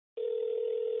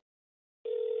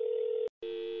Dzień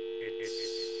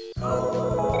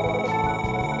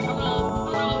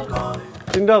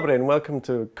dobry and welcome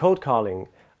to Code Calling,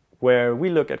 where we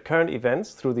look at current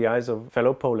events through the eyes of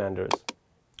fellow Polanders.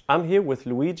 I'm here with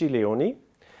Luigi Leoni,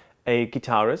 a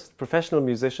guitarist, professional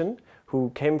musician who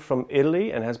came from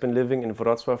Italy and has been living in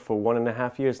Wrocław for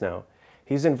 1.5 years now.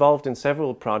 He's involved in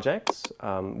several projects,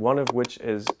 one of which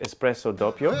is Espresso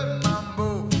Doppio.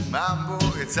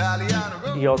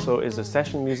 He also is a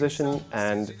session musician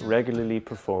and regularly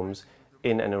performs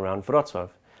in and around Wrocław.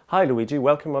 Hi Luigi,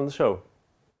 welcome on the show.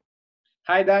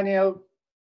 Hi Daniel.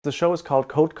 The show is called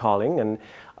Code Calling, and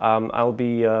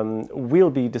we'll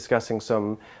be discussing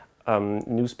some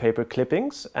newspaper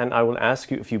clippings, and I will ask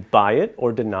you if you buy it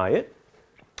or deny it.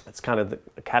 It's kind of the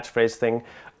catchphrase thing,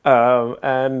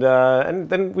 and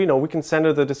then we can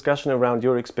center the discussion around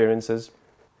your experiences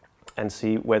and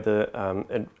see whether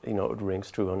it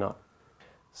rings true or not.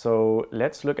 So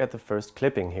let's look at the first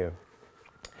clipping here.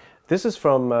 This is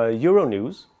from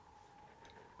Euronews,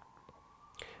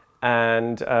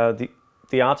 and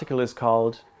the article is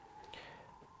called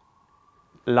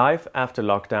 "Life After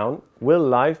Lockdown: Will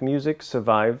Live Music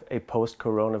Survive a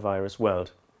Post-Coronavirus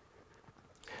World?"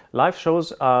 Live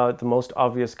shows are the most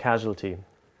obvious casualty,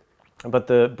 but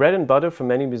the bread and butter for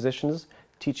many musicians,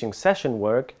 teaching session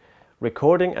work,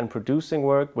 recording and producing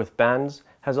work with bands,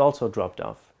 has also dropped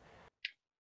off.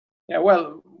 Yeah,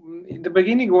 well, in the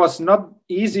beginning was not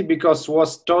easy because it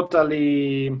was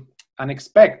totally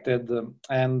unexpected,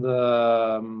 and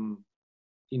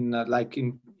in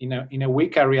a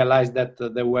week I realized that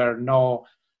there were no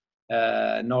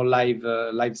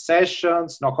live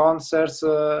sessions, no concerts,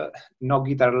 no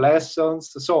guitar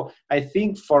lessons. So I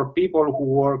think for people who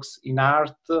works in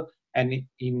art and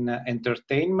in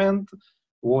entertainment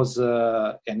was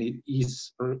and it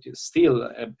is still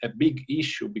a big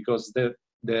issue, because the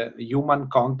human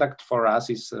contact for us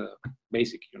is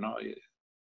basic.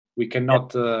 We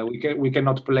cannot we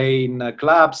cannot play in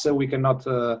clubs, we cannot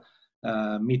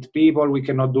meet people, we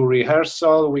cannot do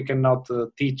rehearsal, we cannot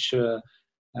teach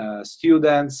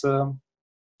students. So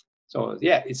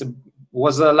yeah,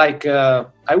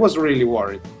 I was really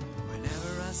worried.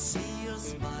 Whenever I see your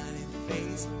smiling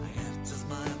face, I have to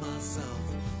smile myself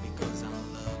because I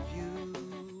love you.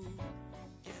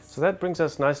 So that brings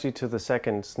us nicely to the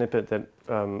second snippet that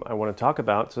I want to talk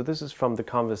about. So this is from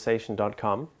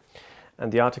theconversation.com,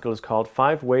 and the article is called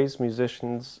 "5 Ways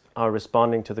Musicians Are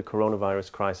Responding to the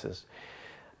Coronavirus Crisis."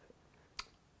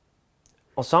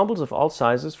 Ensembles of all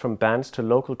sizes, from bands to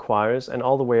local choirs and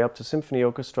all the way up to symphony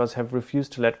orchestras, have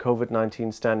refused to let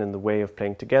COVID-19 stand in the way of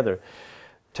playing together,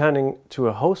 turning to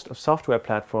a host of software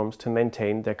platforms to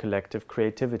maintain their collective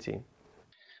creativity.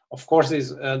 Of course,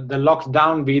 the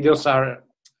lockdown videos are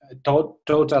a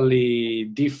totally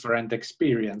different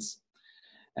experience.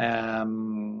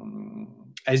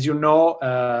 As you know,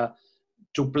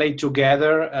 to play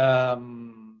together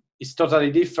is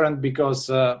totally different,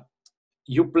 because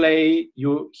you play,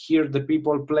 you hear the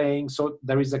people playing, so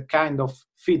there is a kind of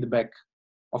feedback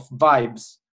of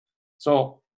vibes.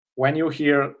 So when you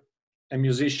hear a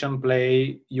musician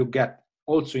play, you get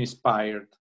also inspired.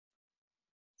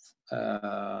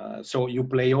 So you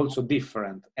play also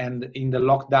different. And in the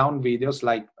lockdown videos,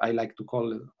 like I like to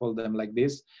call them like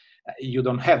this, you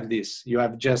don't have this. You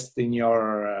have just in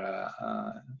your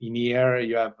in ear,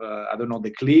 you have I don't know,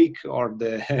 the click or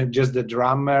the just the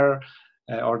drummer.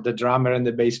 Or the drummer and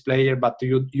the bass player, but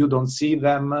you don't see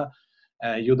them.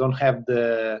 You don't have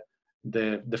the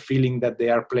feeling that they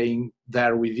are playing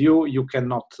there with you. You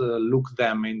cannot look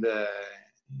them in the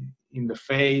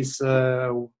face.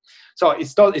 So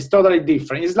it's totally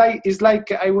different. It's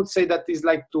like I would say that it's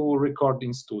like to record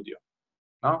in studio.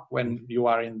 No? When you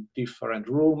are in different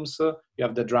rooms, you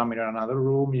have the drummer in another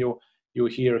room. You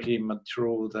hear him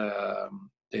through the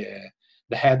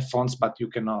headphones, but you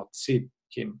cannot see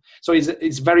him. So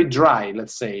it's very dry,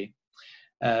 let's say.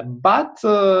 But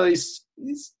I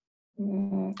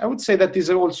would say that is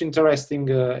also interesting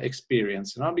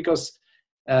experience, because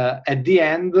at the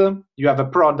end you have a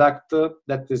product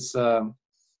that is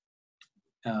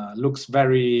looks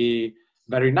very,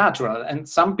 very natural. And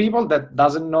some people that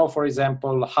doesn't know, for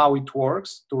example, how it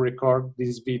works to record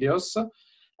these videos,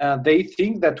 they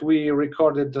think that we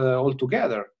recorded all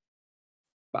together.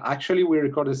 But actually we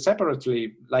recorded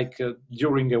separately, like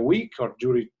during a week or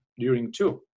during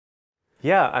two.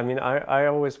 Yeah, I mean, I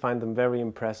always find them very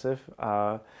impressive.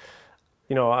 I'm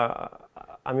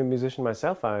a musician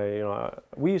myself.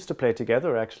 We used to play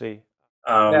together, actually.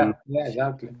 Yeah,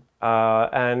 exactly.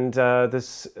 And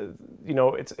this,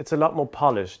 it's a lot more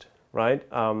polished, right?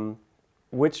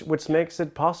 Which makes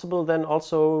it possible then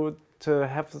also to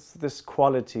have this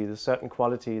quality, this certain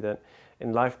quality that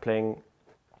in live playing,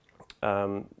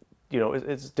 you know,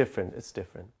 it's different. It's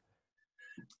different.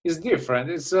 It's different.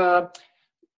 It's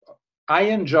I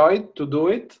enjoyed to do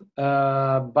it,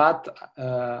 but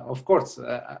of course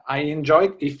I enjoy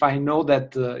it if I know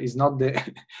that is not the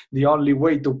the only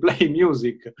way to play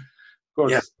music. Of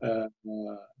course,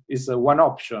 is one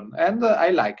option, and I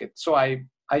like it. So I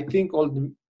think all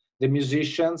the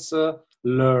musicians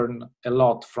learn a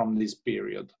lot from this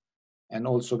period, and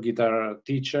also guitar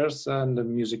teachers and the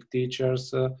music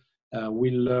teachers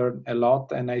will learn a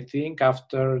lot. And I think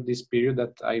after this period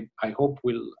that I hope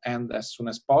will end as soon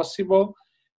as possible,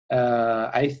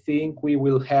 I think we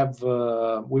will have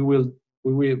we will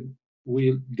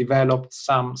develop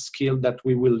some skill that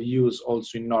we will use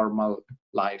also in normal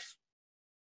life.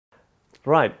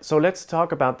 Right, so let's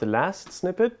talk about the last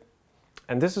snippet.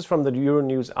 And this is from the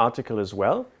Euronews article as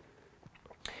well.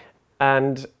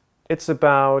 And it's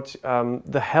about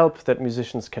the help that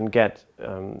musicians can get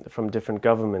from different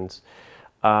governments.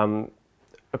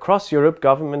 Across Europe,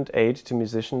 government aid to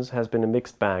musicians has been a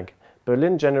mixed bag.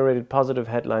 Berlin generated positive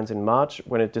headlines in March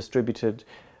when it distributed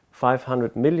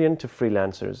 500 million to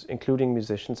freelancers, including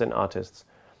musicians and artists,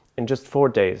 in just 4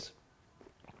 days.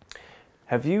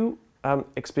 Have you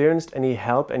experienced any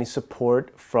help, any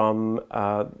support from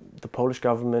the Polish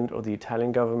government or the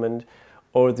Italian government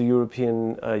or the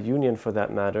European Union, for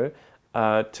that matter,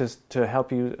 to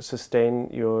help you sustain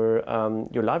your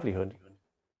livelihood?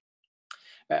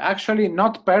 Actually,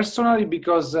 not personally,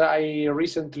 because I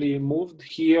recently moved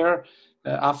here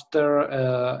after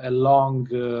a long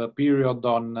period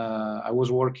on. I was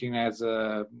working as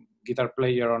a guitar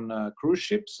player on cruise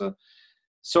ships.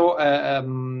 So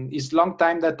it's long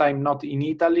time that I'm not in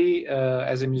Italy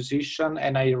as a musician,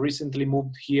 and I recently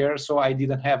moved here, so I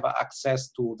didn't have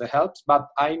access to the helps. But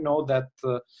I know that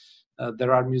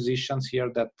there are musicians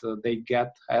here that they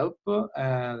get help,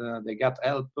 and they get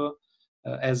help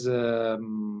as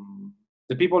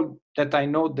the people that I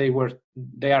know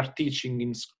they are teaching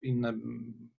in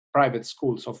private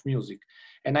schools of music,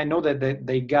 and I know that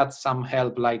they got some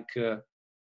help, like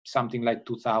something like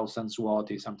 2,000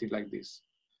 zloty, something like this,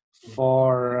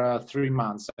 for 3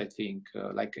 months, I think,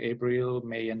 like April,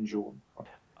 May, and June.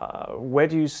 Where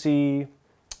do you see?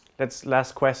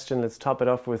 Last question. Let's top it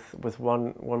off with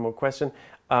one more question.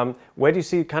 Where do you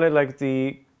see kind of like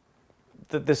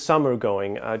the summer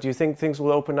going? Do you think things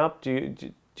will open up? Do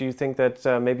you think that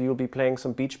maybe you'll be playing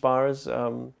some beach bars?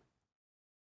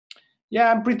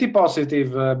 Yeah, I'm pretty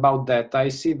positive about that. I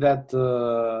see that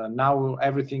now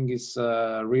everything is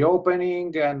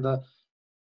reopening, and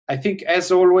I think,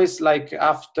 as always, like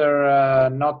after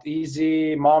not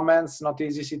easy moments, not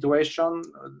easy situation,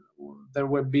 there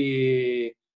will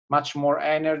be much more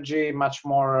energy, much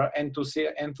more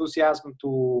enthusiasm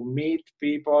to meet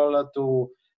people, to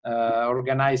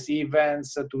organize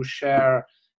events, to share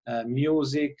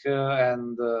music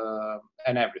and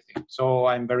everything. So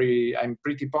I'm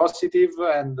pretty positive,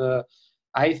 and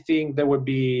I think there will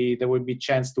be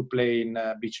chance to play in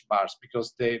beach bars,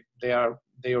 because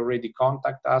they already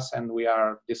contact us, and we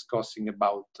are discussing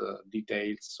about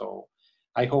details. So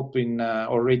I hope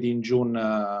already in June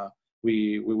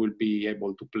we will be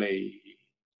able to play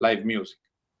live music.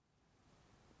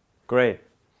 Great.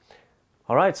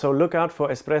 All right, so look out for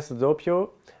Espresso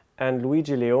Doppio and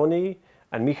Luigi Leoni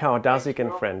and Michał Dazik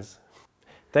and friends.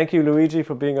 Thank you, Luigi,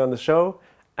 for being on the show,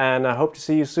 and I hope to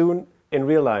see you soon in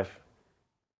real life.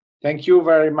 Thank you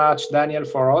very much, Daniel,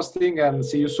 for hosting, and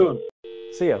see you soon.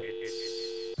 See ya.